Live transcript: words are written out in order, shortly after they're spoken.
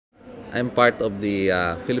I'm part of the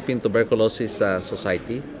Philippine Tuberculosis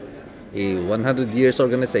Society, a 100 years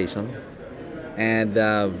organization. And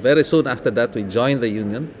very soon after that, we joined the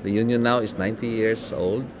union. The union now is 90 years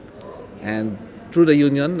old. And through the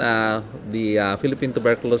union, the Philippine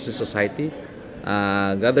Tuberculosis Society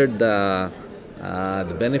gathered the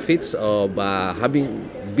benefits of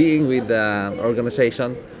being with the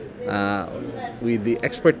organization with the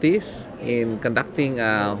expertise in conducting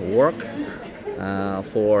work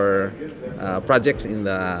for projects in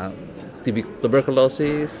the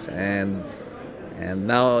tuberculosis and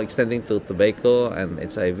now extending to tobacco and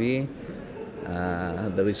HIV.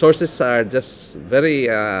 The resources are just very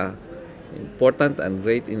important and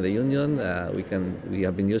great in the union. We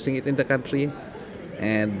have been using it in the country,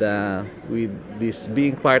 and with this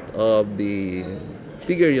being part of the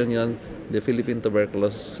bigger union, the Philippine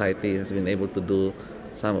Tuberculosis Society has been able to do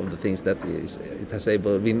some of the things that it has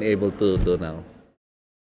been able to do now.